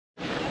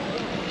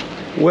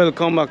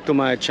Welcome back to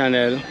my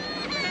channel.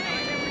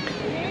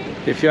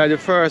 If you are the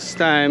first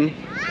time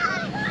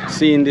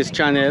seeing this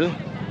channel,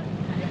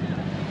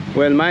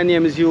 well, my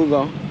name is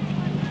Hugo.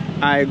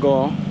 I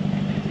go,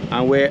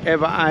 and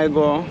wherever I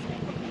go,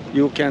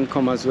 you can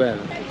come as well.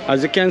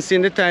 As you can see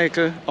in the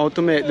title, how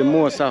to make the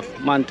most of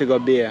Montego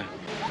Bay.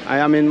 I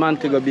am in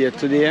Montego Bay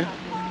today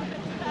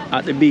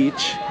at the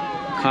beach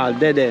called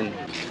Dead End.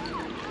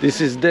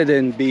 This is Dead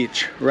End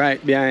Beach,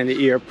 right behind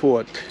the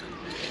airport.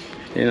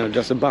 You know,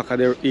 just the back of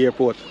the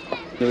airport.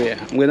 Anyway,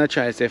 I'm gonna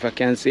try to see if I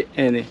can see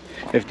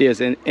if there's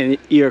any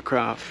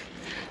aircraft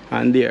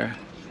on there.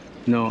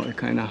 No, it's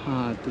kind of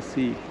hard to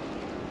see.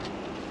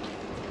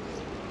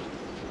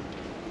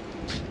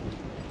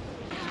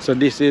 So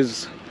this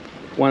is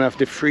one of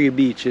the free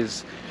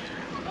beaches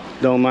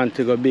down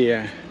Montego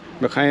Bay,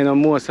 because you know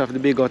most of the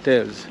big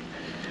hotels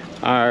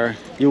are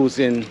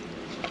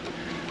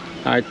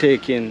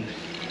taking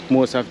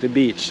most of the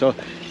beach. So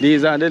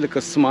these are the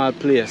little small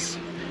place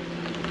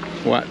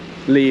what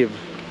leave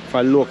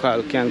for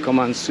local can come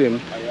and swim.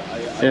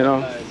 You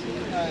know,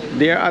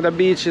 there are other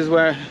beaches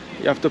where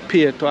you have to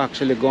pay to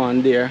actually go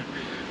on there,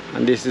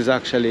 and this is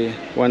actually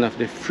one of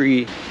the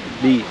free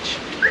beach.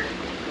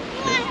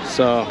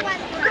 So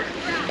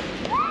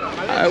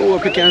I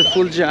hope you can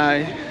full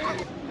enjoy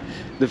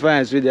the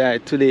vibes with you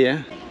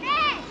today.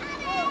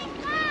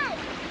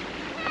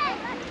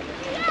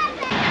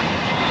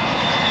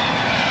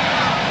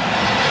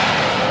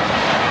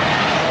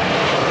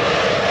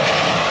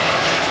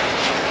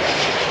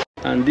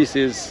 And this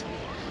is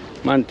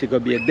Montego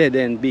Bay Dead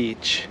End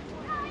Beach.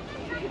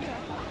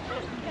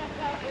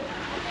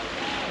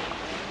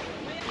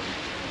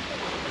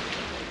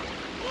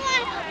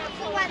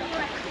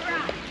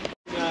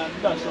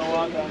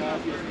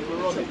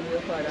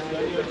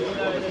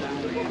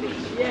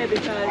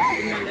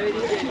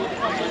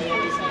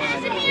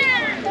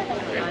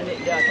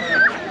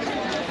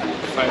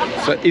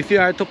 So if you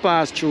are to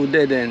pass through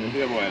Dead End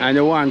and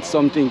you want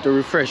something to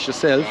refresh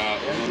yourself,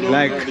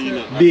 like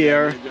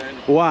beer,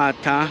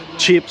 water,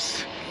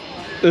 chips,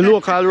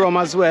 local rum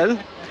as well,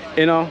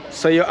 you know,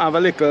 so you have a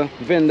little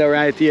vendor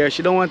right here.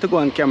 She don't want to go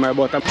on camera,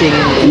 but I'm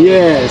thinking,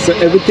 yeah, so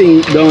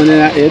everything down in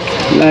it,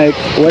 like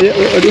what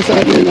is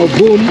that, you know,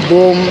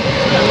 boom,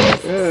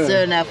 yeah.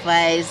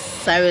 Certified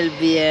sorrel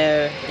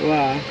beer.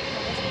 Wow.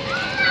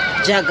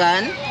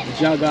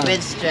 Jagan.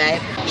 Red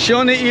stripe. She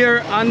only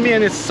here on me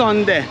and it's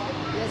Sunday.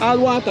 All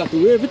water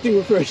too, everything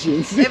refreshing.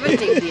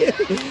 Everything here.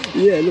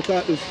 Yeah, look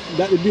at this,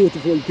 that's a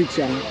beautiful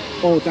picture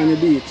out on the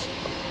beach.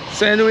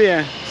 So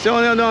anyway, so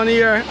only down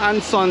here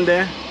on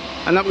Sunday.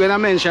 I'm not gonna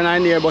mention her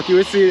name, but you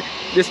will see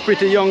this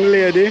pretty young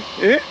lady.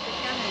 Eh?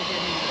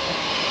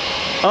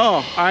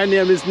 Oh, her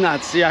name is Nat,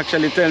 she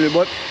actually tell me,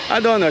 but I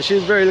don't know,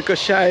 she's very little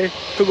shy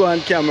to go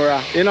on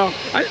camera, you know.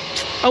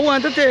 I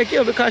want to take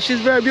you because she's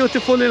very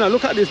beautiful, you know.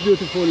 Look at this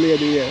beautiful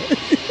lady here.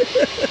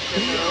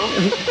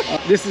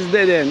 This is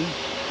Dead End,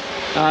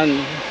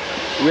 and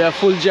we are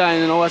full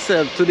joining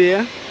ourselves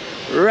today,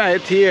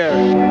 right here.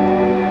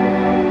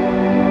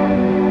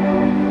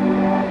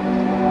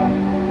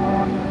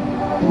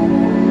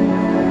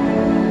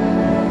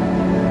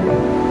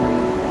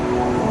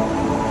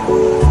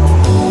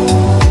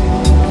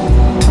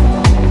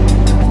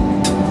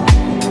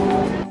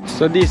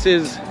 So this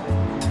is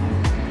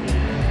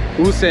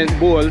Usain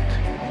Bolt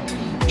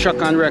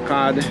Track and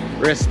Record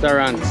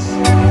Restaurants.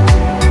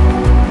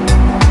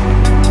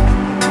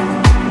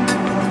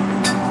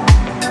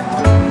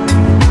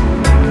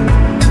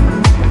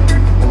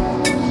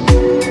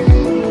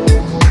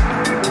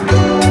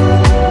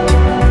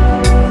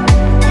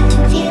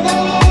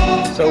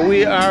 So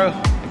we are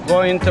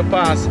going to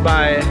pass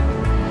by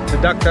the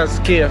Doctor's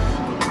Cave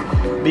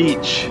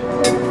Beach.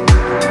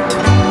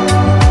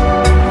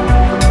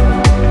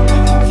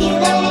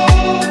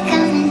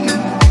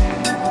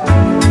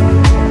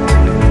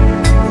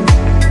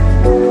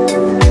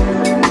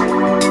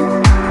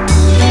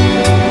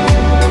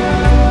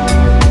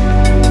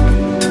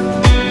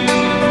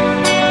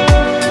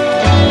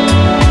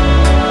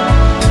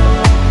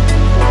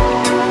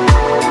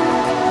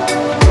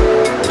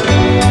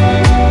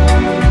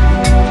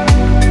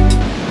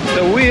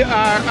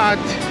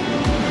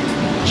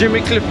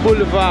 Jimmy Cliff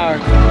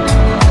Boulevard.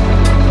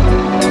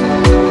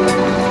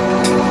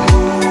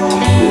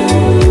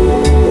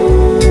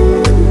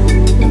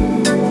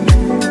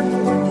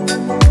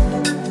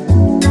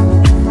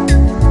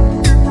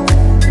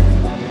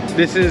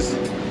 This is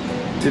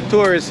the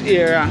tourist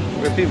area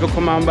where people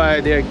come and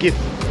buy their gift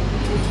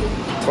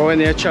for when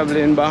they're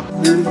traveling back.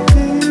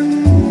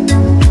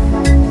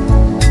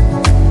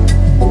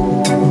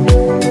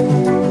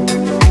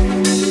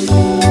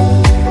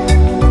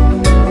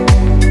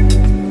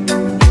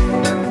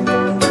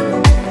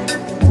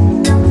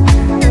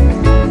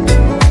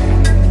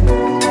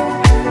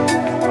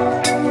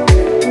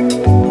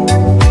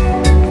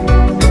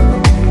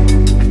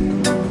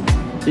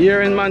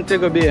 Here in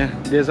Montego Bay,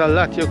 there's a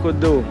lot you could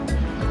do,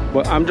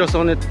 but I'm just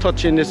only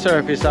touching the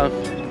surface of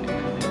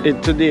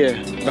it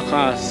today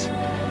because,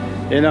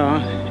 you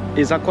know,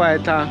 it's a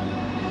quite a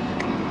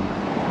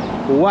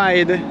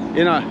wide,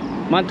 you know,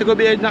 Montego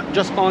Bay is not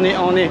just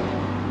only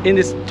in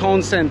this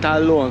town center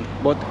alone,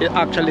 but it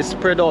actually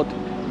spread out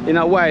in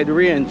a wide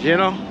range, you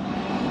know.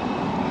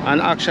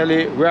 And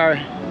actually we are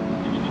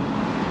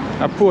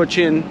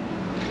approaching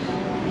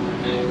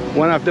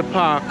one of the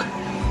park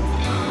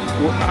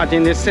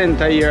in the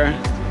center here,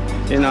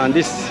 you know, and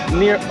this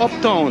near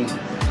uptown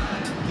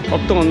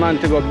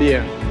Montego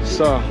Bay.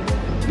 So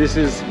this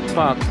is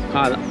park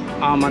called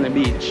Montego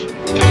Beach.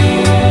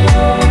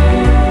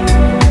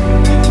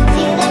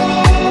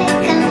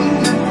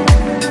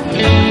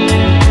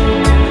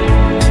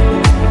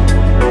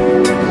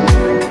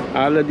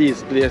 All of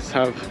these places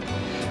have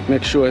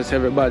make sure it's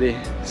everybody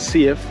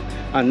safe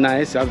and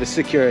nice, have the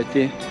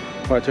security,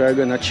 but we're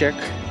gonna check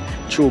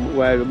through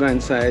while we go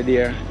inside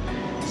here,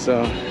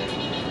 so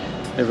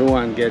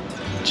everyone get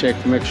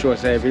checked, make sure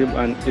that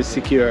everyone is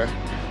secure,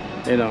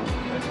 you know.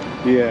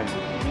 Yeah.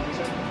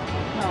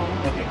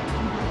 Okay.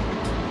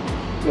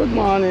 Good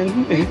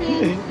morning.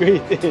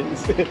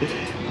 Greetings.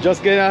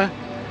 Just gonna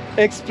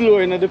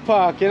explore in the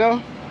park, you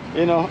know.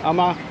 I'm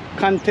a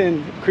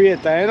content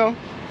creator, you know,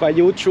 for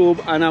YouTube,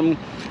 and I'm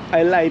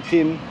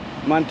highlighting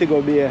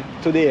Montego Bay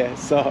today,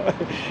 so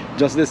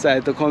just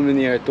decided to come in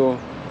here to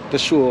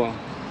show,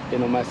 you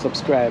know, my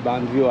subscribers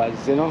and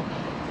viewers, you know,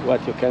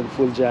 what you can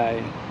full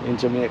enjoy in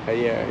Jamaica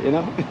here, you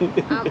know.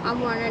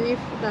 I'm wondering if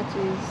that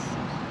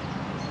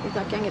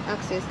can get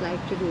access like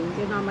to do.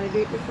 You normally do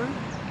it before?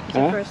 It's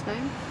the first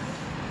time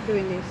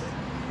doing this?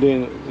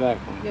 Doing like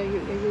the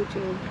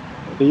YouTube.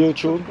 The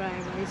YouTube?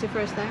 Subscriber. It's the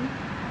first time?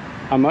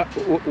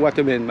 What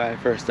do you mean by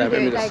first time?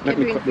 Like let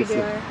me cut this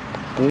in.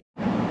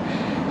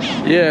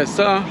 Yeah,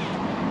 so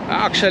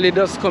I actually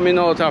just coming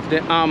out of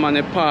the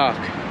Montego Park.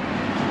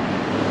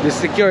 The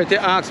security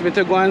asked me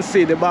to go and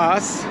see the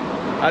boss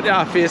at the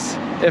office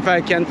if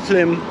I can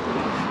film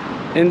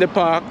in the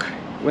park.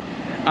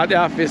 At the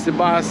office, the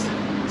boss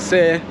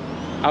say I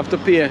have to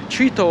pay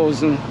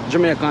 3,000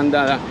 Jamaican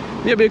dollar,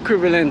 maybe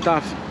equivalent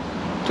of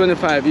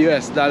 25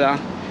 US dollar.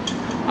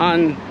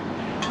 And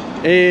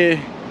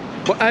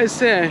but I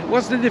say,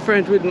 what's the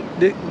difference with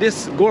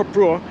this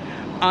GoPro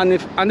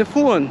and the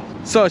phone?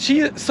 So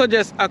she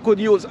suggests I could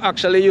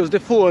actually use the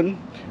phone,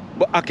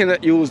 but I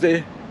cannot use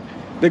the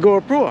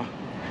GoPro.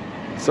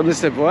 So I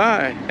said,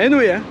 why?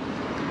 Anyway,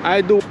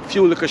 I do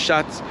few little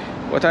shots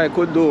what I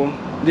could do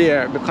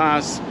there,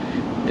 because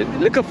it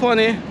look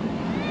funny.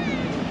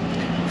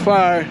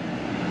 For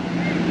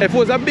if it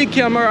was a big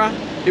camera,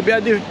 it'd be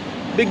a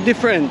big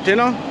different, you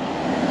know.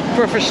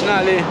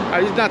 Professionally,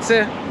 I did not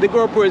say the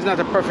GoPro is not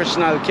a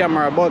professional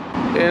camera, but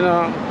you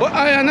know, but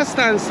I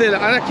understand still,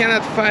 and I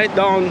cannot fight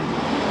down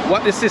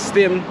what the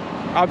system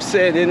have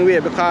said anyway,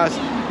 because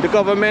the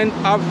government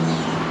have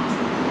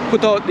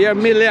put out their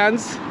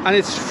millions and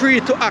it's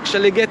free to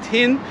actually get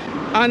in.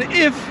 And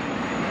if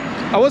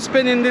I was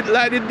spending it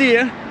like the day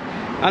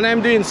and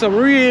I'm doing some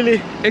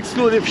really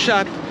exclusive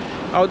shot,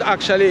 I would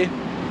actually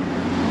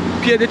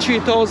pay the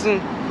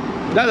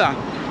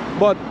 $3,000,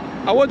 but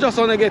I would just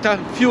want to get a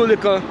few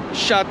little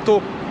shot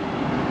to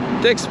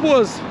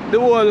expose the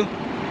whole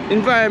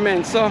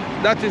environment. So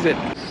that is it.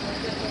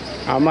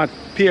 I'm at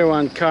Pier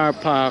 1 car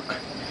park.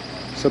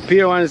 So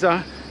Pier 1 is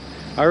a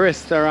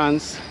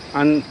restaurant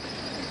and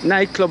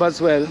nightclub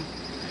as well.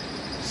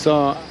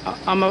 So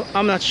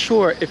I'm not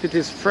sure if it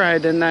is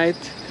Friday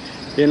night,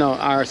 you know,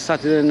 or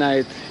Saturday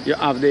night. You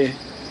have the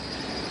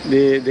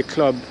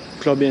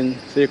clubbing,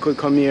 so you could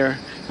come here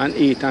and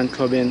eat and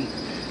club in.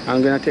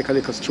 I'm gonna take a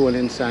little stroll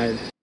inside.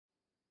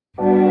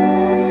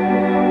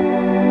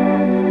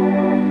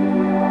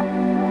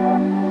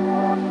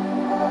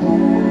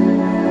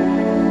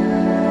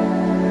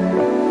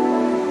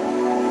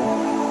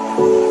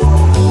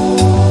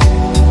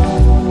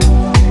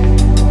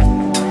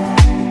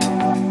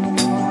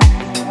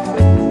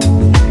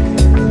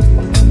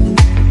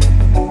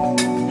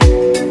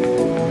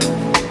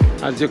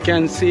 As you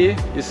can see,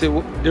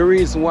 the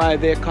reason why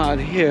they call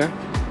here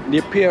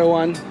the Pier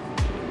 1,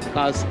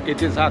 because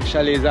it is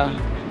actually the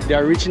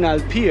original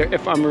pier,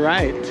 if I'm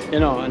right, you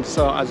know. And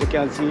so as you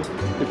can see,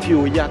 a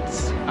few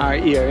yachts are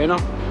here, you know.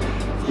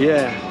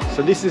 Yeah,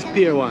 so this is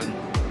Pier 1,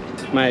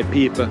 my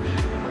people.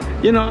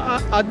 You know,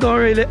 I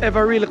don't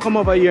ever really come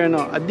over here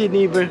now. I didn't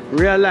even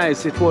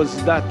realize it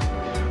was that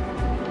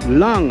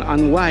long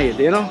and wide,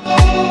 you know.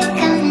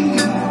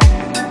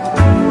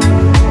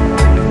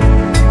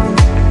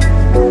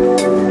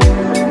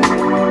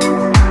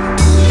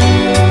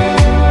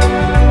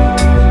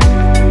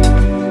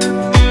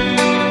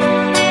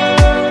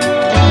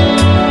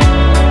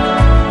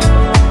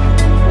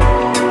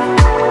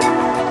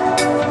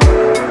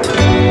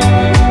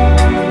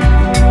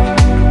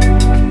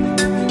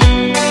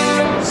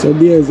 So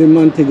there's the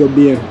Montego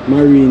Bay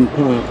Marine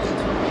Park.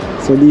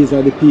 So these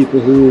are the people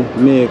who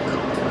make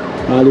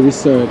all the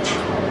research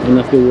and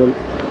of the whole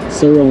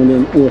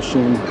surrounding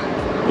ocean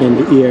in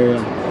the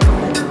area.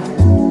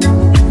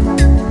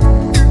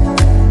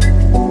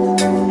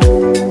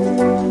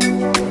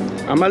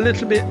 I'm a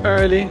little bit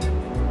early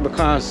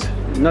because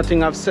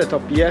nothing I've set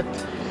up yet.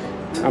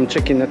 I'm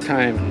checking the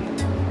time.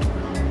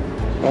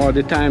 Oh,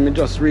 the time it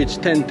just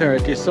reached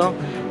 10:30, so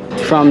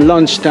from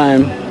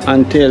lunchtime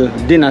until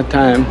dinner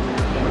time.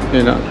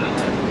 You know,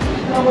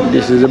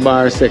 this is the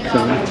bar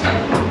section.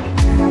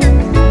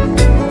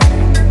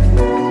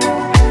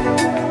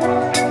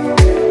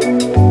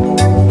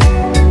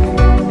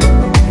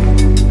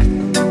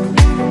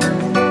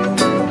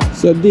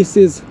 So this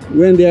is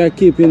when they are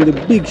keeping the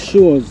big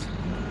shows,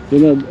 you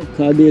know,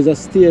 because there's a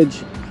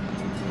stage.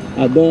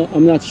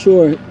 I'm not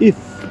sure if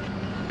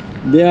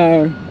they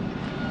are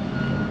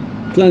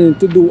planning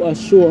to do a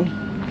show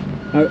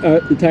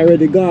or it's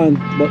already gone,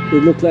 but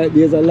it looks like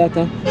there's a lot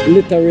of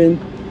littering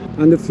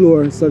on the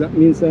floor, so that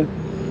means the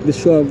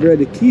show have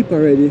already keep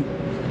already,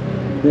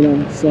 you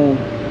know. So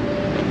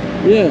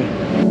yeah.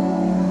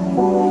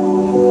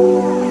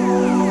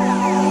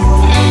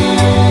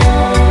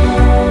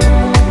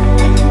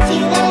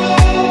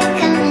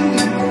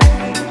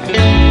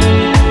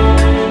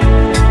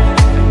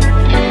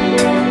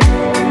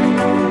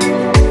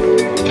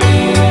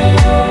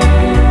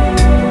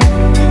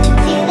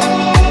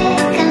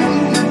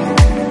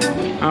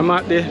 I'm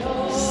at the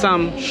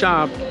Sam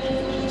Sharp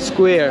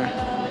Square.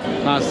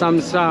 Sam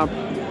Sharp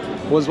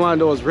was one of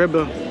those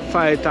rebel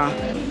fighter.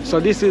 So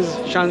this is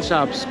Sam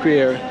Sharp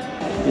Square.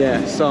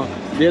 Yeah, so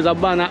there's a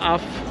banner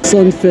of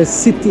Sunfest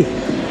City.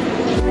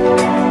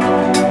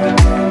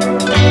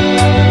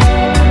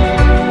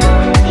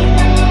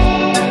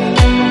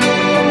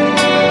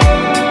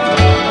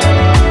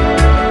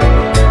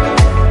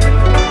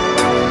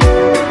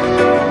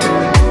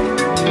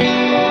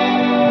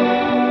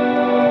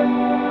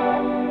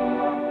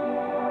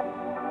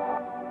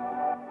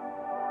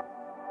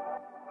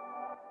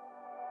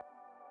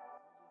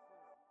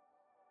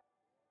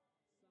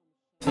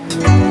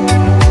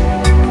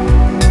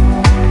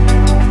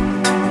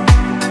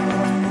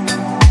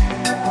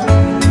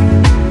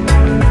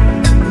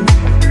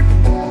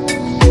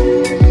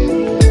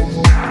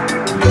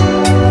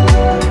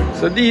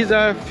 So these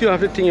are a few of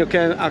the things you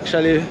can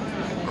actually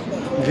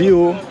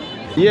view.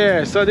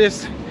 Yeah, so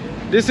this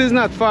is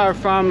not far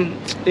from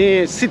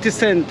a city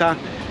center,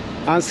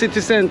 and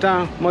city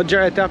center,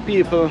 majority of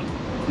people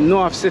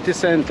know of city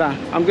center.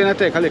 I'm gonna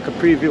take a little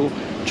preview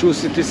through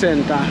city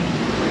center.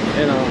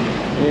 You know,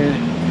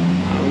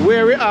 yeah.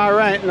 Where we are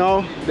right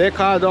now, they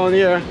call down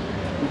here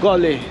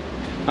gully.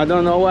 I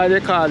don't know why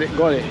they call it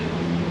gully,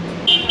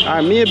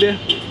 or maybe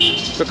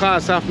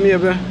because of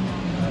maybe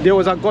there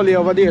was a gully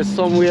over there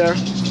somewhere,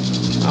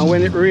 and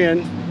when it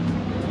rains,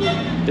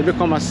 it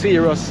becomes a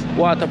serious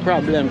water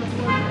problem.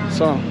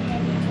 So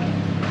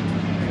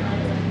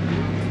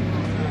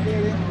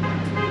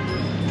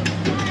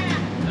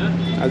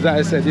as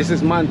I said, this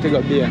is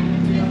Montego Bay.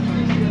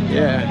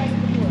 Yeah.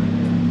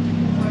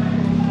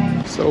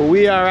 So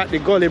we are at the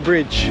Gully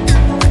Bridge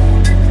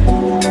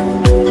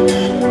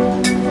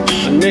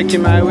and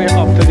making my way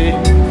up to the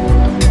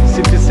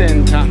city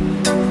center.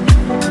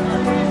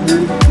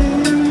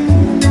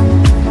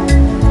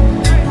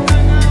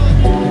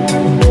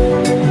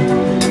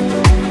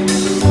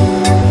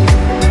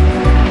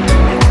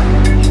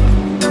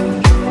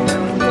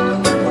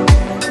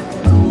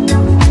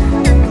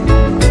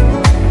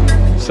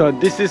 So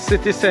this is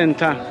city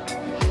center.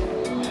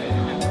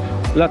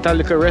 Lot of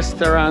little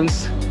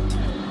restaurants,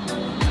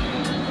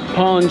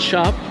 pawn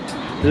shop,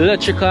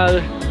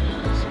 electrical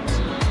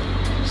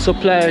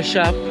supply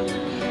shop,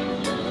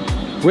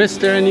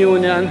 Western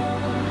Union,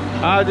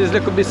 all these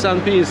little bits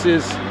and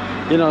pieces,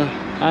 you know,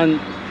 and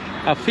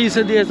a feast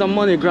of days of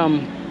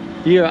MoneyGram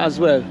here as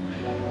well,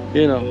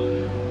 you know.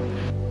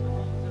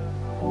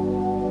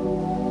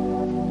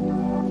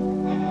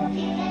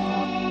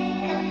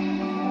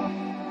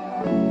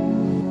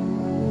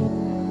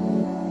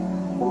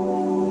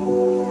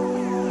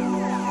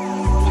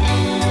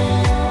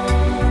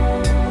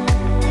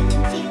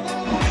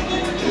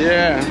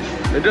 Yeah,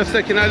 we're just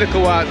taking a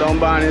little walk down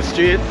Barney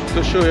Street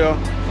to show you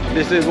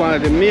this is one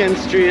of the main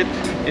streets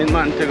in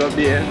Montego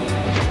Bay.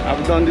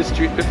 I've done this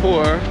street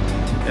before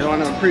in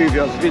one of the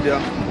previous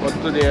videos, but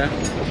today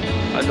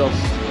I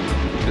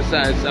just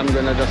decided I'm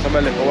gonna just have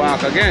a little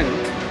walk again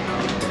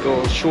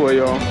to show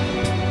you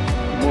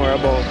more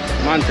about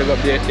Montego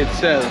Bay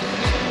itself.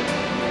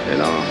 You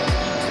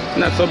know,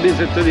 not so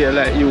busy today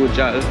like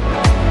usual.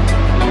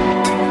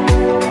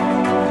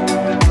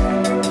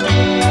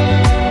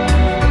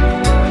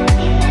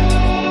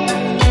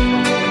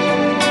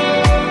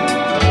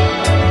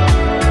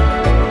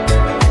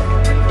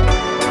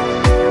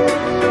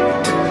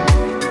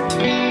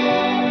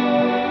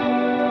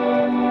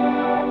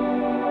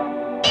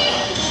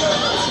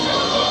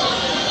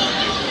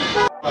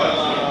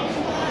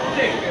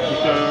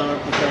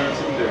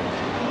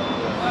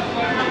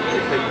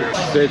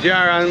 So if you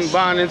are on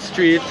Barnett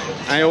Street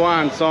and you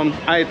want some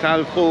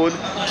Ital food,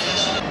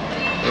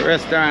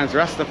 restaurants,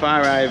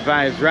 Rastafari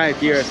vibes right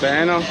here, so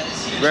you know,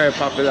 very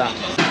popular.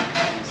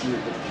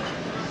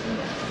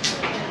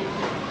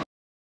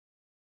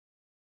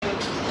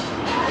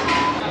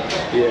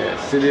 Yeah,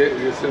 see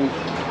this.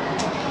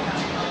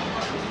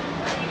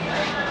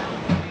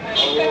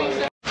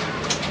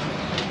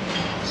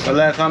 So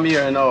like I'm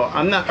here now,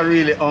 I'm not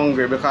really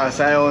hungry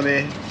because I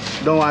only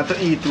don't want to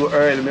eat too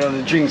early. Me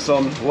only drink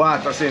some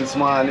water since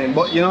morning.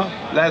 But you know,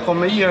 like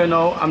I'm here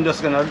now, I'm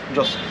just gonna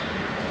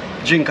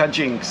drink a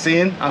drink, see,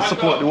 and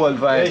support the world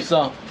vibe. Hey,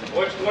 so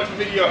watch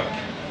video.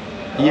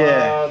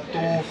 Yeah.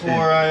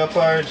 2-4 on your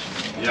part.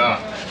 Yeah.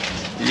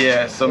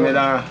 Yeah, so me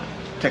da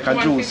take a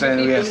juice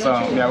anyway, so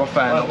me I go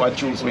find out what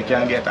juice we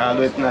can get.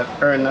 Although it's not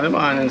early in the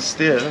morning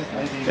still.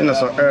 You know,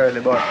 so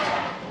early, but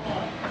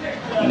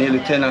nearly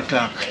 10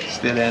 o'clock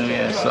still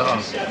anyway, so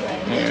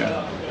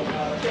yeah.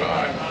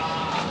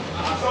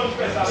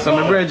 So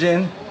my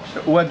brethren,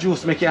 what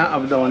juice we can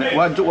have down there?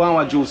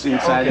 What juice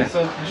inside Okay,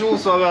 so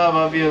juice we have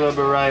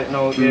available right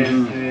now is we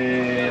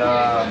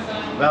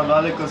have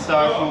a little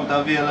star fruit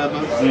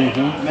available,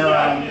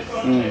 melon,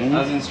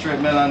 as in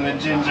straight melon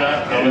with ginger,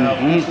 and we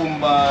have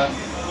cucumber,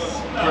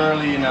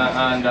 spirulina,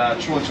 and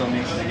chocho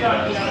mixed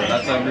together.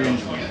 That's a green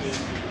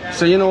juice.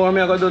 So you know what I'm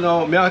going to do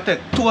now? I'm going to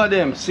take 2 of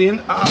them, see? You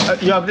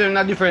have them in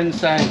a different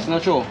size,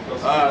 not true?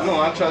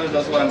 No, actually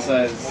just one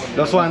size.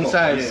 Just one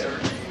size? Yeah.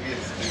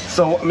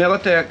 So I'm going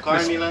to take...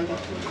 Caramel.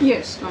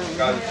 Yes,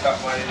 caramel.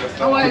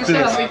 Oh, I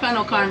said we find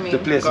no caramel. The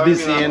place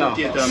busy, you know.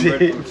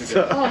 See?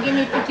 So, oh, give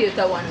me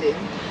potato one day.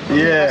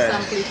 yeah.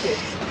 Some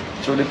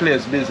potato. So the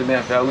place busy, I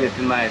have to wait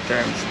till my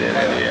turn still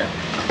anyway.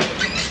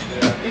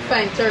 We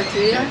find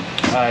turkey, yeah?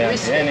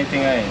 Yeah,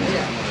 anything I need.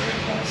 Yeah.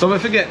 So I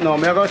forget now,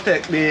 I'm going to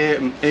take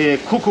the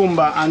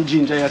cucumber and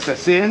ginger you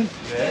say,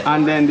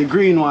 and then the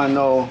green one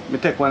now, I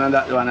take one of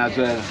that one as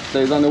well. So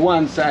it's on the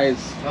one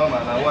size. No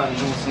man, I want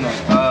juice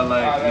now. All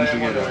like in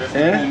together.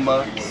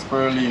 Cucumber,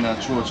 spirulina,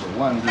 chocho,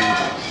 one green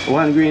juice.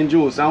 One green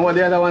juice. And what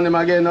the other one them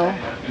again now?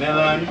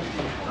 Melon,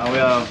 and we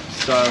have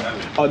star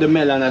fruit. Oh, the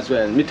melon as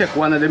well. Me take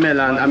one of the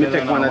melon and me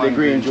take one of the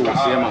green juice.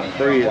 Yeah man,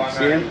 for real,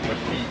 see?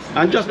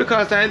 And just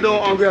because I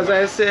don't hungry as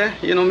I say,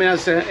 you know me I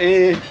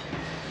say,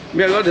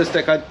 me I go just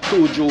take a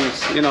 2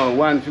 juice, you know,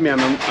 one for me and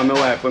my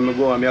wife when I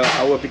go home. I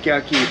hope it can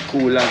keep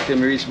cool until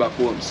I reach back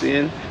home,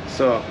 see?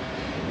 So,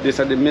 this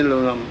are the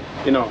middle of,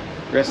 you know,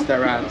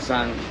 restaurants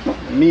and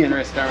main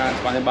restaurants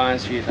on the Barn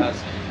Street. As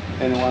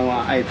anyone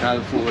want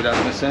Ital food, as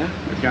I say,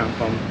 you can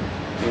come.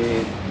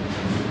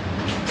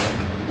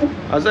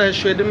 As I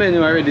showed the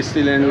menu already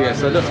still anyway,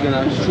 so I'm just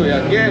gonna show you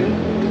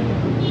again.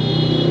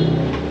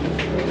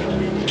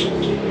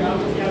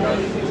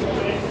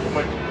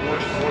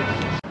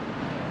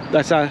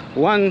 That's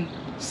one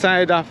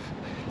side of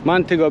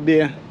Montego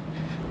Bay,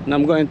 and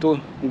I'm going to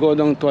go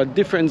down to a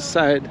different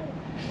side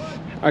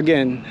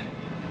again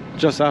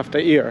just after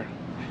here.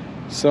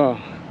 So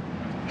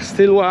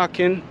still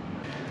walking.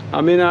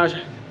 I'm in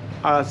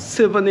a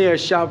souvenir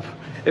shop.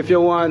 If you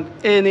want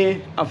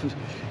any of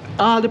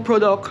all the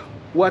product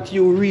what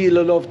you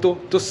really love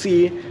to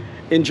see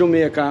in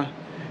Jamaica,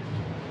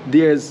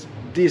 there's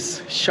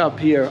this shop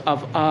here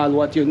of all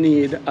what you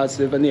need as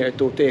souvenir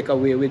to take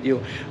away with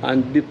you.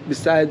 And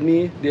beside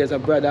me there's a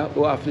brother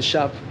who have the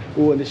shop,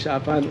 who own the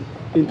shop, and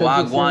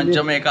Wagwan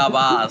Jamaica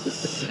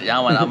Bars. Yeah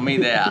man, I'm me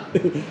there.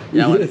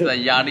 Yeah man, it's the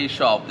Yardie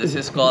shop. This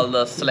is called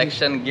the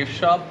Selection Gift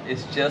Shop.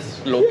 It's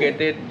just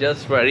located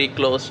just very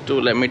close to,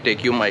 let me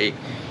take you my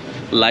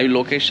live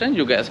location.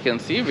 You guys can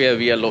see where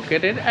we are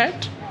located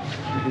at.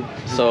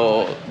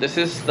 So this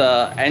is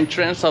the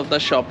entrance of the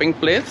shopping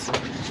place.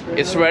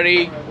 It's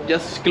very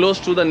just close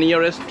to the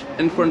nearest,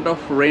 in front of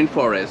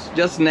rainforest,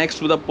 just next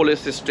to the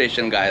police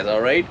station, guys.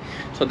 All right,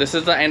 so this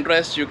is the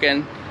entrance. You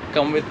can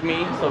come with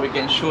me so we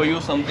can show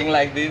you something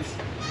like this.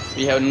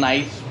 We have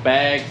nice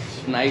bags,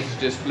 nice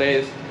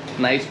displays,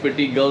 nice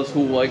pretty girls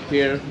who work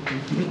here.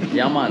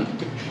 Yeah man,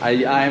 I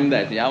am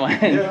that. Yeah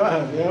man.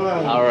 Yeah,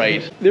 man. All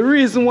right, the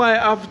reason why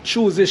I've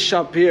choose this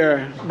shop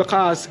here,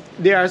 because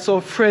they are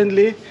so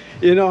friendly,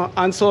 you know,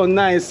 and so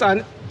nice,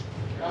 and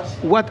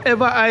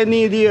whatever I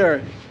need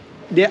here,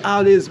 they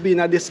always been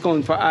a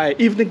discount for I.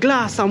 Even the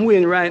glass I'm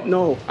wearing right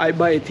now, I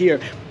buy it here.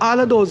 All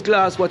of those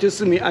glass, what you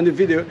see me on the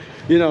video,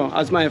 you know,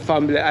 as my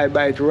family, I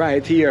buy it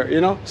right here, you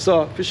know.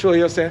 So for sure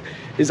you say,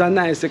 it's a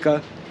nice, like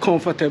a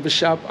comfortable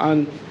shop,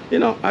 and you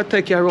know, I'll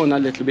take you around a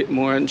little bit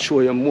more and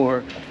show you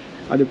more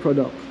of the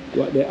product,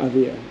 what they have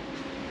here.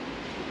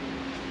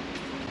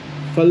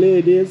 For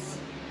ladies,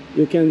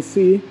 you can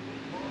see,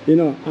 you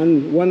know,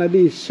 and one of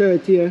these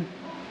shirts here.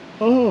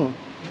 Oh,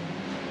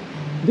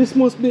 this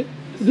must be,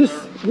 this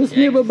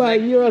label by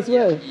here as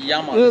well.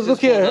 yeah man, this is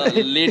for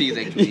the ladies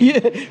actually.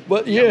 Yeah,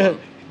 but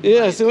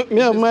yeah, so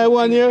me have my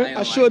one here.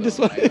 I showed this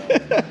one.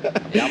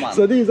 Yeah man.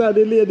 So these are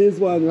the ladies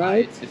one,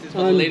 right? This is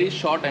for the ladies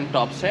short and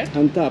top set.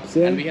 And tops,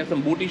 yeah. And we have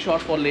some booty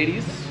short for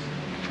ladies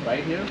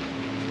right here.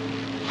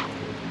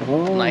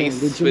 Oh,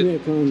 Nice the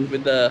Jamaican.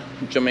 with the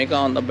Jamaica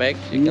on the back.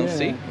 You can Yeah,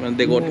 see when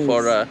they go nice.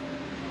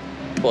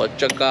 for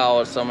chakka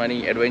or so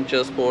many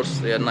adventure sports,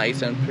 they are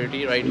nice and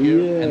pretty right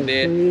here. Yeah, And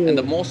they yeah. and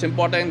the most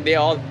important, they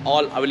are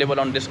all available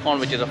on discount,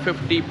 which is a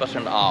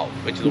 50% off,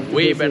 which is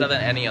way 50%. better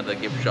than any other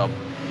gift shop.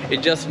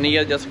 It's just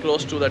near, just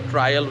close to the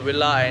Trial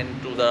Villa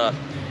and to the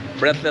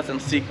Breathless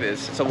and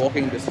Secrets. It's a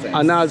walking distance.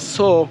 And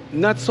also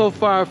not so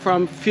far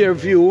from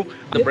Fairview.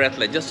 The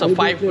Breathless, just a And the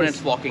 5 Breathless.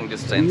 minutes walking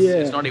distance. Yeah.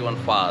 It's not even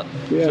far.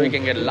 Yeah. So you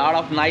can get a lot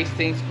of nice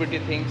things, pretty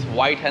things,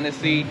 white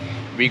Hennessy,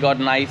 We got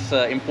nice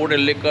imported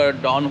liquor,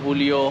 Don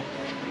Julio,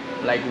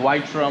 like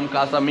white rum,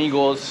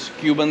 Casamigos,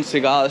 Cuban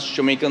cigars,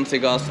 Jamaican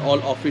cigars, all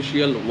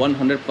official,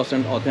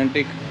 100%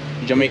 authentic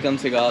Jamaican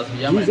cigars.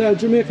 Yeah, These are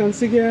Jamaican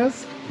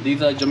cigars?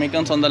 These are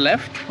Jamaicans on the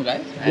left,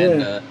 guys,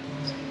 and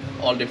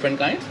all different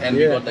kinds. And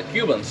we got the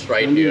Cubans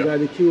right and here. These are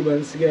the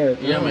Cuban cigars.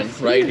 Yeah, man,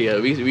 right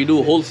here. We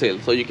do wholesale,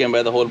 so you can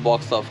buy the whole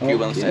box of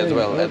Cubans as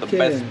well at the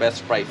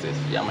best prices.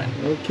 Yeah, man.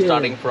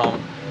 Starting from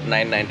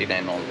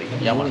 $9.99 only.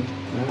 Yeah, man.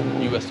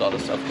 US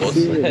dollars, of course.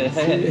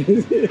 And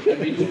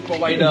we do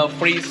provide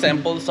free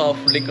samples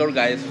of liquor,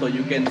 guys, so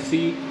you can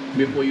see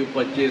before you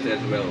purchase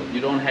as well.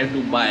 You don't have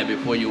to buy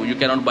before you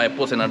cannot buy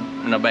post in a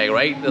bag,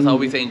 right? That's how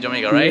we say in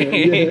Jamaica, right?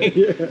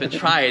 So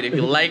try it. If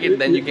you like it,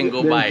 then you can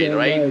go buy it,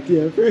 right?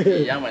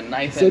 Yeah, man,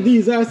 nice. So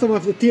these are some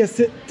of the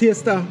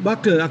taster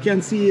bottle. I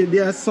can see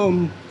there are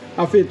some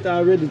of it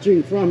already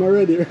drink from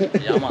already, right?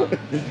 Yeah, man.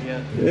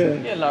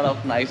 Yeah, a lot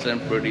of nice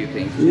and pretty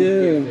things.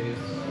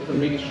 It's a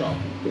big shop.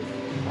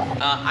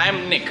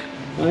 I'm Nick.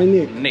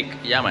 Nick,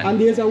 yeah, man.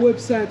 And there's a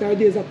website or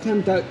there's a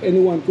contact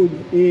anyone could...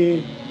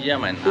 Yeah,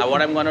 man.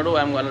 What I'm gonna do,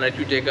 I'm gonna let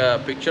you take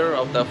a picture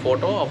of the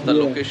photo of the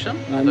location,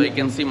 so you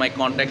can see my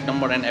contact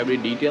number and every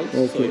detail.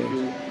 So if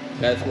you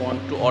guys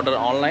want to order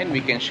online, we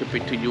can ship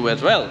it to you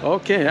as well.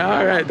 Okay,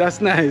 all right, that's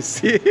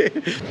nice.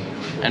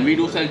 And we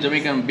do sell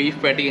Jamaican beef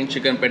patty and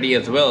chicken patty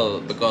as well,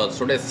 because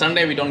today's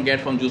Sunday, we don't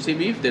get from Juicy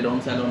Beef. They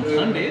don't sell on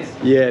Sundays.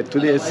 Yeah,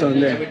 today is Sunday.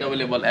 We have it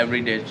available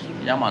every day.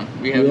 Yeah, man.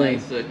 We have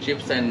nice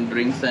chips and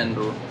drinks and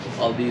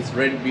all these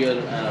red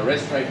beer, red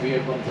stripe beer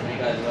from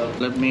Jamaica as well.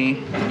 Let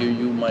me give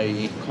you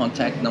my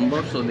contact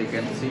number so they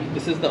can see.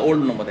 This is the old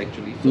number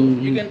actually. So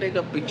you can take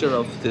a picture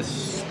of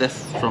this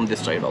from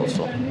this side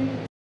also.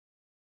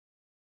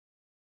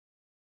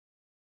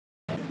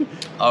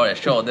 Alright,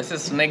 sure. This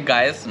is Nick,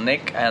 guys.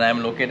 Nick, and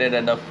I'm located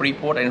at the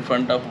Freeport in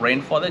front of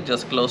Rainforest,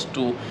 just close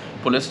to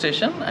police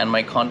station. And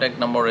my contact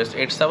number is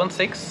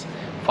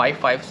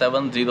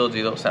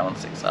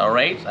 876-557-0076.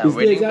 Alright, I'm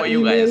waiting for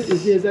you guys.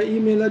 Is there an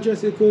email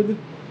address you could?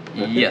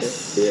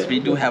 Yes, we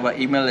do have an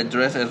email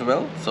address as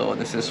well. So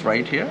this is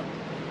right here.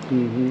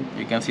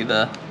 You can see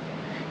the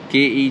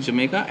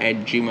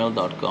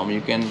kejamaica@gmail.com.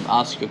 You can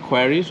ask your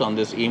queries on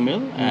this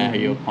email and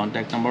your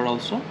contact number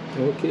also.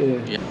 Okay.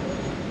 Yeah.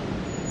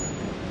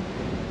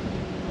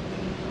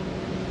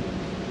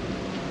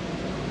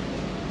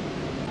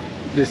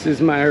 This is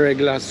my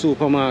regular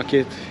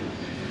supermarket.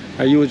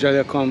 I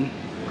usually come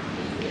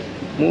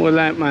more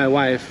like my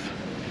wife.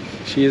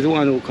 She is the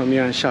one who come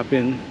here and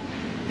shopping.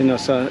 You know,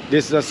 so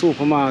this is a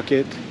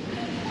supermarket,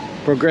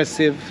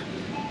 progressive,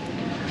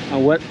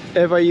 and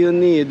whatever you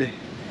need,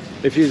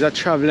 if you're a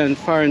traveling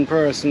foreign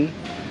person,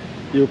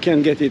 you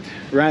can get it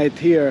right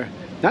here.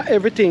 Not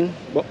everything,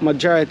 but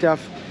majority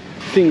of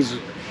things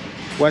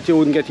what you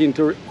wouldn't get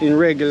into in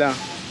regular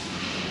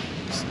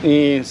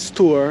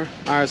store,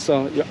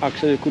 also you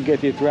actually could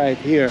get it right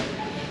here.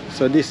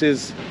 So this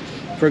is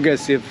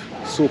Progressive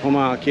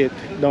Supermarket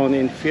down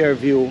in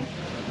Fairview.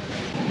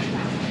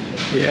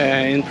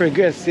 Yeah, in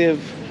Progressive,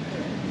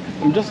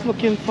 I'm just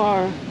looking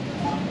for,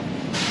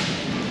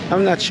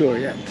 I'm not sure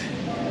yet.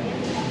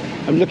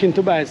 I'm looking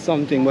to buy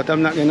something, but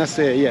I'm not gonna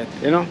say yet,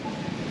 you know.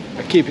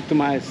 I keep it to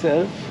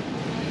myself.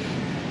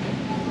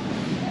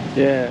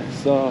 Yeah,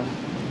 so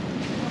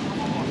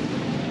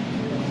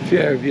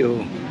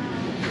Fairview.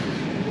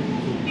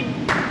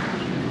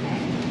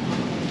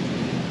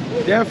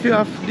 There are a few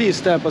of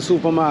these type of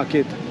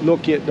supermarket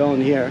located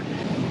down here.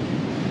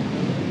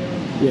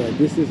 Yeah,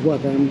 this is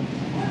what I'm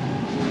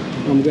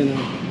gonna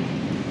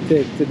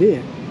take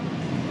today.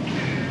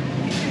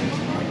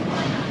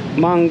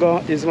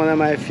 Mango is one of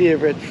my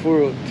favorite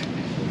fruit.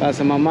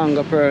 Because I'm a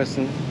mango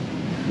person.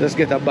 Just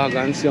get a bag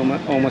and see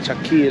how much a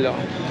kilo.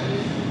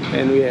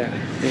 And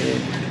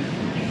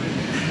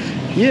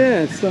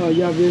yeah, so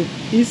you have the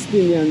East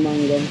Indian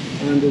mango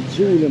and the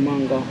Julie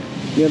mango.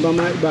 Maybe I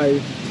might buy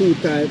two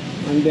types,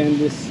 and then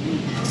this,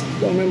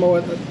 don't remember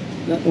what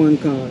that one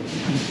called.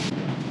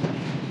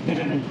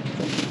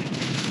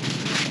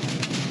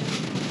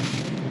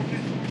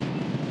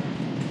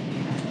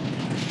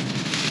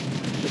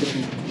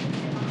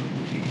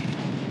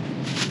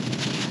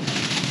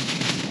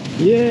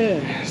 Yeah,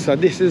 so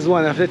this is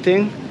one of the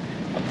things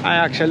I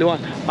actually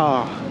want.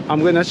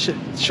 I'm gonna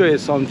show you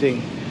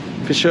something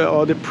to show you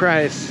all the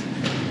price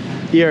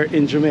here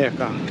in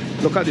Jamaica.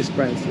 Look at this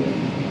price here.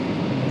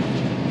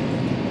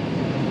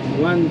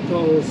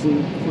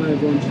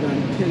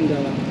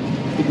 $1,510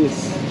 for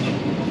this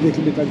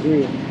little bit of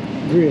grape.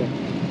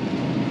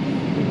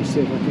 Let me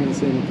see if I can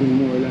say anything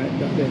more like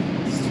that there.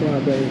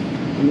 Strawberry.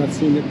 I'm not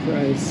seeing the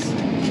price.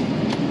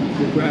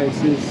 The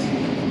price is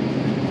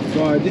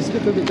for this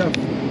little bit of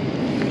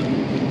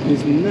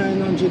is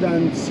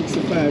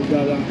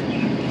 $965.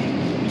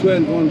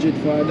 $1,200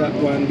 for that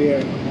one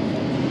there.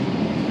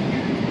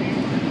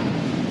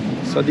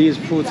 So these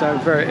fruits are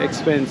very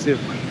expensive.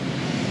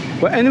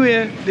 But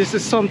anyway, this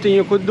is something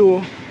you could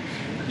do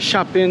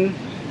shopping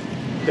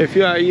if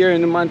you are here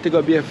in the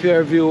Montego Bay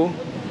Fairview,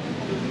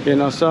 you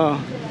know. So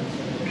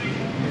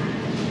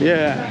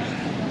yeah,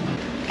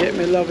 Get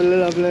me lovely,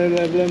 lovely,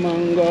 lovely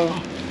mango.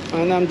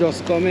 And I'm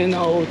just coming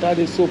out of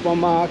the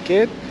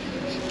supermarket.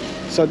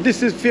 So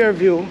this is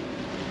Fairview.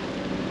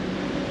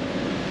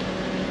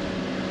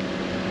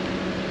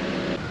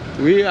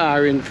 We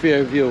are in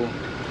Fairview.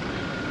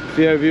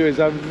 Fairview is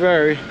a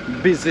very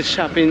busy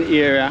shopping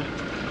area.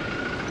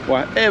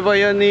 Whatever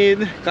you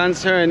need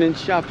concerning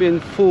shopping,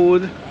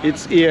 food,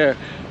 it's here.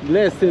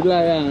 Blessed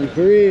Lion,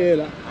 for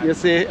real. You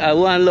see, I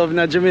want love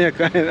in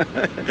Jamaica.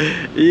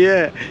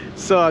 Yeah,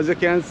 so as you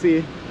can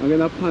see, I'm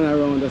gonna pan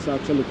around so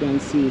actually can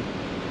see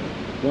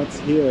what's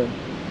here.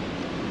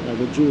 Like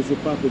the juicy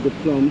pop with the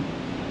plum,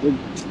 with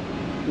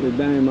the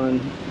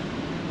diamond,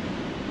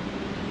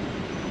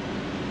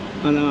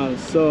 and all.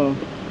 So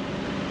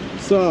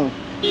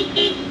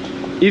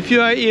if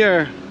you are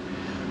here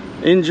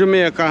in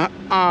Jamaica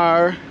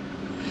or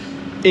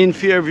in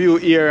Fairview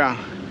area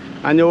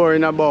and you're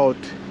worrying about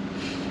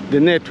the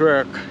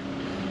network,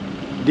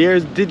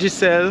 there's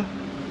Digicel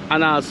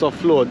and also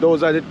Flow.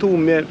 Those are the two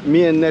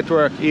main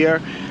network here,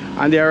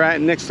 and they're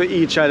right next to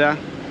each other.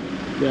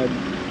 Yeah,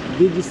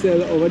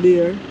 Digicel over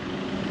there,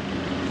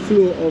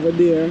 Flow over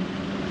there.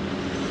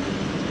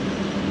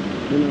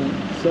 You know,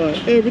 so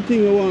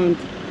everything you want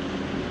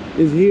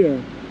is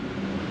here.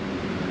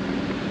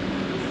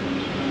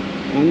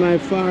 On my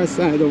far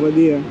side over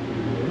there,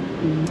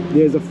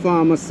 there's a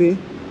pharmacy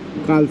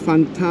called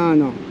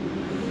Fontana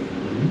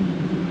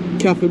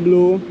Cafe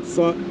Blue.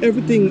 So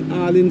everything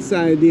all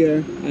inside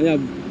there. I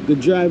have the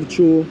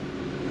drive-through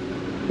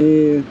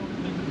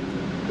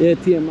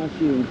ATM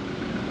machine.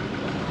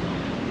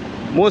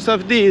 Most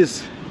of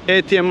these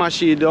ATM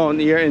machines down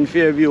here in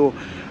Fairview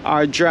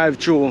are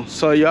drive-through,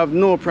 so you have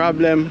no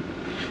problem,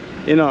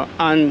 you know.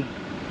 And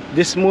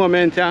this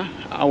moment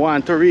I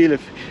want to really,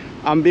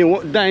 I've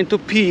been dying to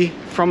pee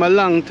from a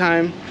long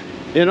time,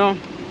 you know,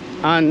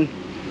 and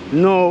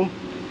now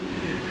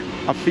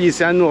I feel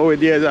I know where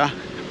there's a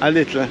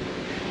little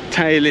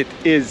toilet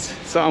is,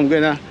 so I'm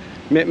gonna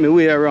make my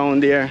way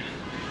around there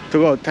to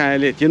go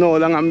toilet. You know how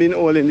long I've been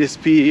holding this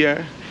pee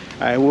here?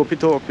 I hope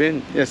it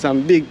open. There's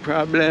some big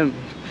problem,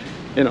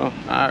 you know.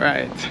 All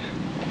right,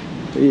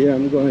 here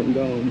I'm going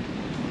down.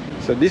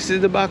 So this is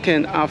the back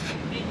end of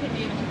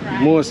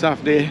most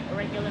of the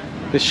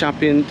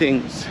shopping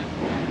things,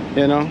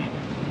 you know.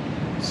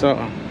 So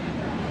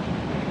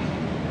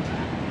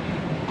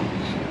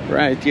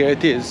right here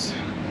it is,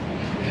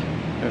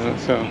 you know.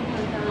 So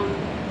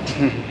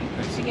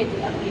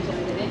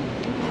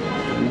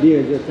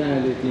there's the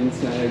toilet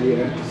inside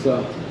here.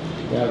 So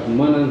you have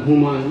man and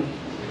woman.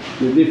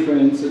 The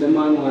difference, the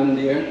man one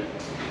there.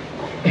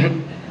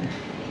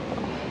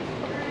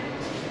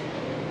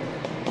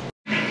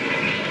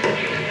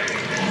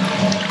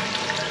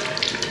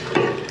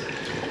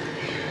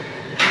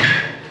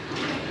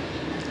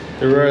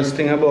 The worst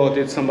thing about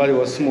it, somebody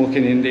was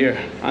smoking in there,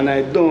 and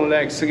I don't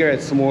like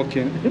cigarette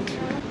smoking.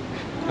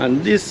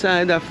 And this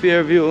side of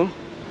Fairview,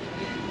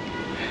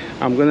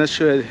 I'm gonna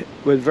show you,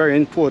 was very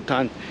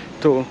important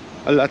to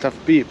a lot of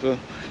people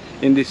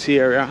in this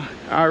area,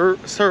 our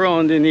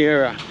surrounding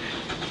area.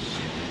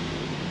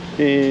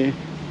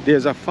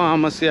 There's a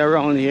pharmacy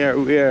around here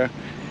where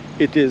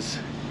it is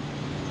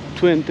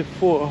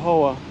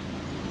 24-hour.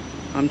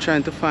 I'm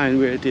trying to find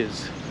where it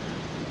is.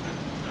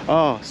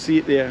 Oh, see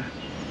it there.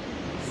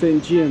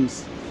 St.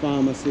 James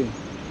Pharmacy.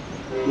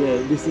 Yeah,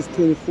 this is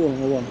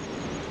 24-hour.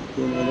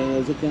 You know, then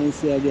as you can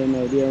see again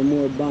now, there are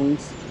more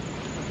banks,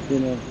 you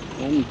know,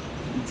 and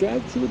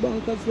drive-through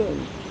bank as well.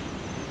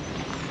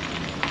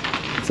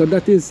 So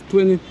that is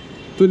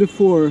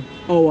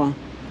 24-hour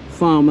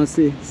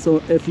pharmacy.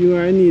 So if you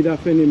are in need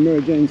of any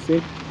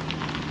emergency,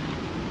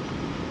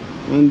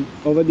 and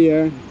over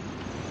there,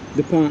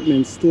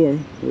 department store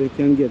where you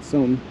can get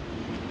some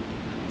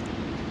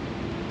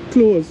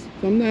clothes,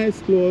 some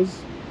nice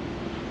clothes,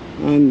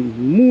 and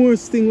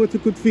most thing what you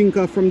could think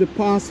of from the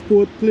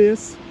passport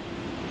place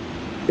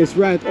is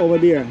right over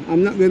there.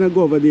 I'm not gonna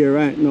go over there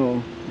right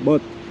now,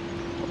 but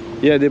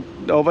yeah,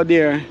 over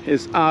there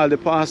is all the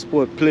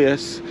passport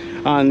place,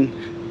 and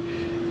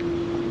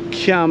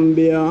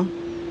Cambia,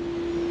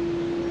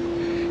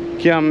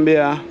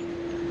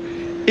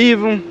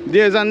 even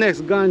there's a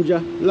next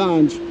ganja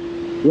lounge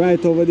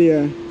right over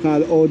there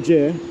called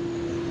OJ.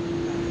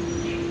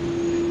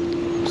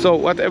 So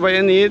whatever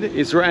you need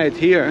is right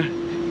here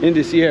in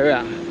this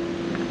area,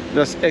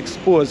 just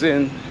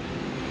exposing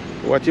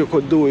what you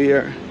could do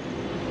here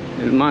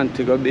in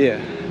Montego Bay.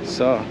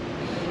 So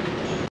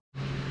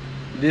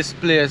this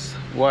place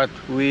what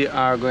we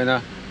are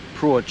gonna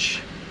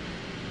approach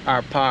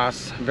or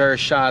pass very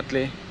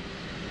shortly,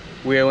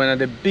 where one of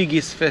the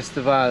biggest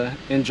festival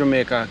in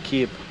Jamaica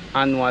keep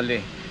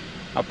annually.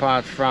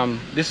 Apart from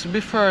this will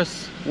be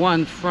first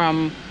one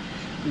from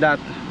that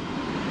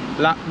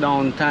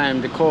lockdown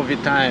time, the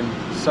COVID time.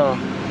 So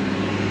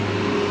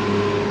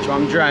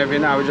I'm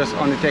driving, I will just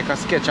only take a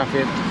sketch of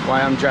it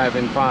while I'm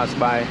driving past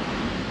by.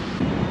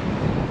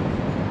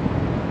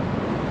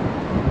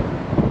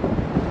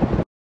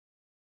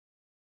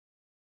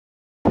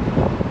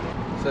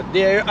 So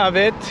there you have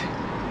it,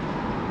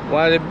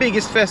 one of the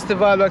biggest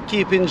festivals that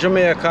keep in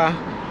Jamaica,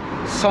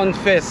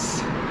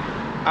 Sunfest,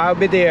 I'll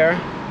be there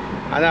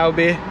and I'll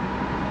be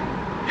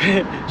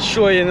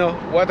showing you know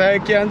what I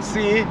can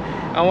see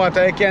and what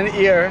I can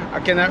hear. I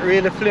cannot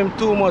really film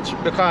too much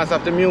because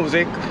of the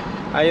music.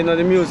 And you know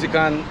the music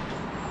and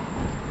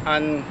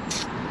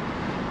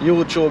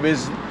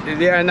YouTube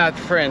they are not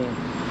friends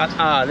at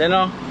all, you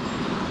know.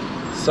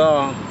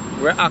 So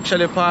we're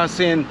actually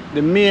passing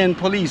the main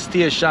police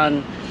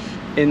station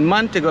in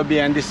Montego Bay,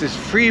 and this is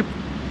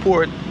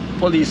Freeport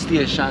police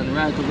station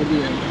right over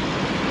there.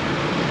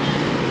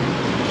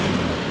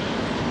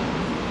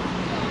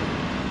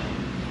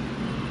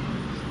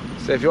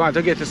 So if you want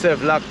to get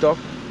yourself locked up,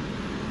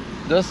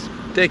 just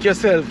take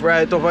yourself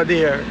right over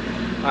there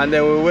and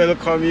then we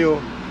welcome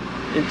you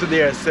into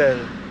their cell.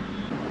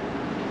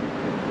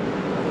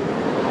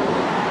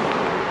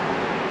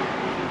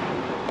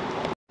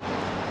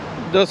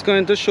 Just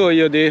going to show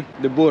you the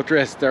boat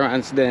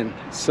restaurants then,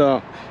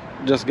 so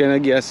just gonna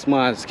get a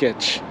small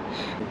sketch.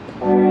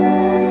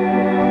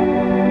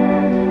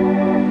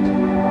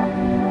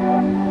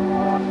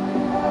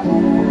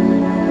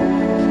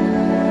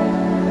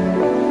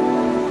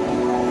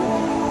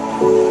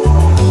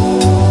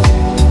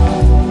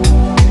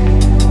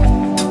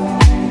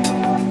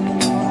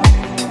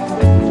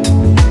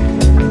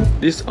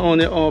 This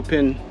only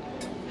open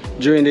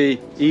during the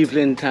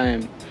evening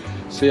time,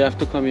 so you have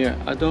to come here.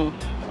 I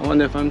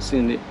wonder if I'm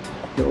seeing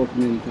the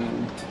opening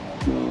time.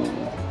 No.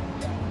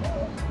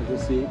 As you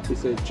see,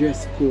 it's a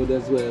dress code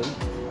as well.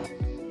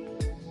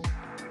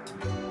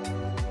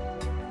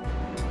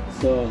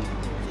 So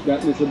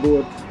that little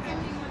boat,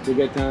 you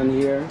get on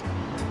here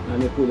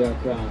and you put it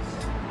across.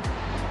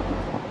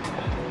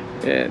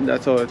 Yeah,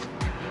 that's how it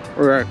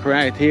works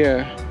right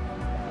here.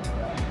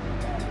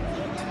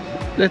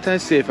 Let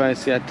us see if I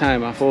see a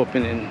time of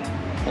opening.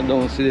 I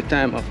don't see the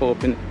time of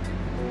opening.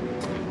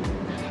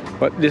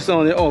 But this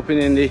only open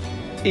in the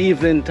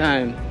evening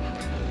time.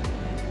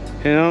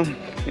 You know,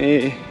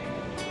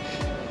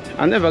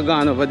 I've never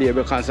gone over there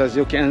because as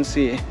you can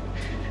see,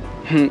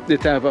 the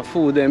type of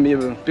food them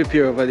able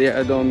prepare over there,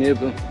 I don't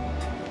able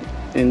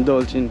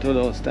indulge into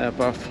those type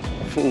of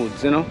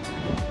foods, you know.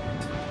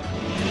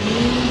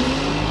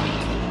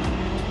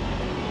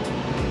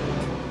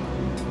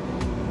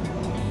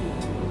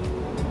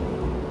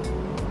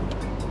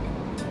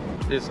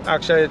 It's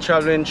actually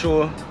traveling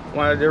through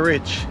one of the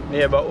rich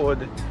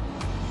neighborhood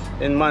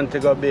in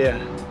Montego Bay.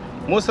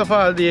 Most of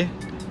all the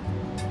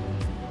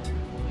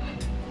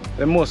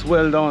most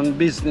well-done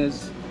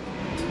business.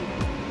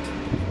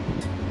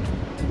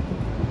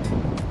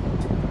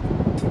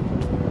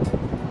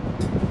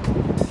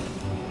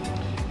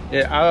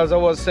 Yeah, as I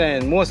was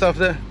saying, most of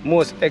the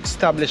most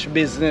established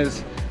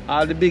business,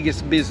 all the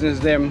biggest business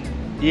them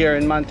here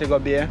in Montego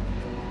Bay,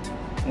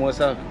 most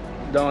of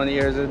down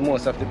here is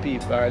most of the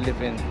people are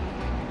living,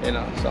 you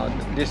know. So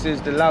this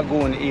is the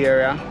lagoon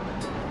area.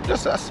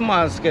 Just a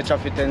small sketch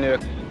of it anyway.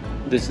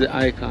 This is the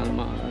Icon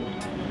Mall.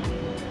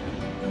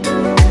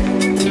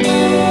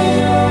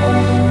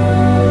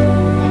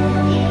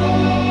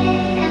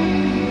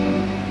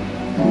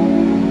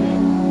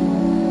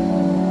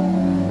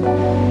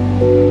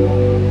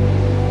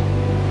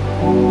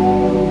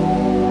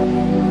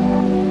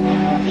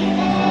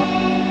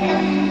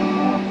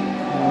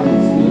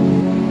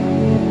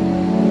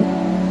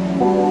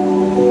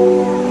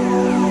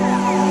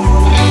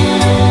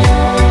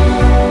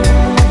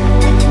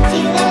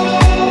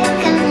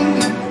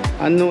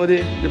 I know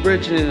the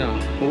brethren, you know,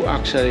 who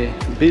actually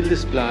built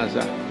this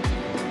plaza,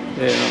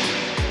 you know,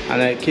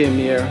 and I came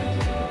here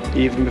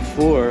even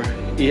before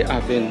it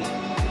having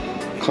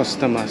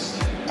customers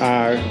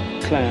or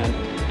clients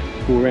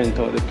who rent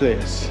out the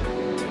place.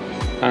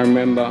 I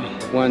remember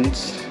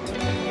once,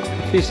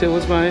 he said it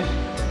was my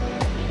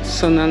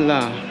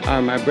son-in-law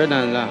or my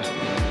brother-in-law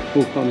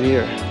who come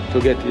here to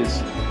get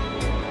his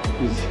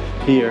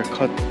hair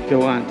cut. If you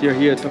want your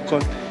hair to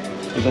cut,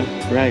 you know,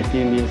 right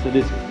in here. So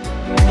this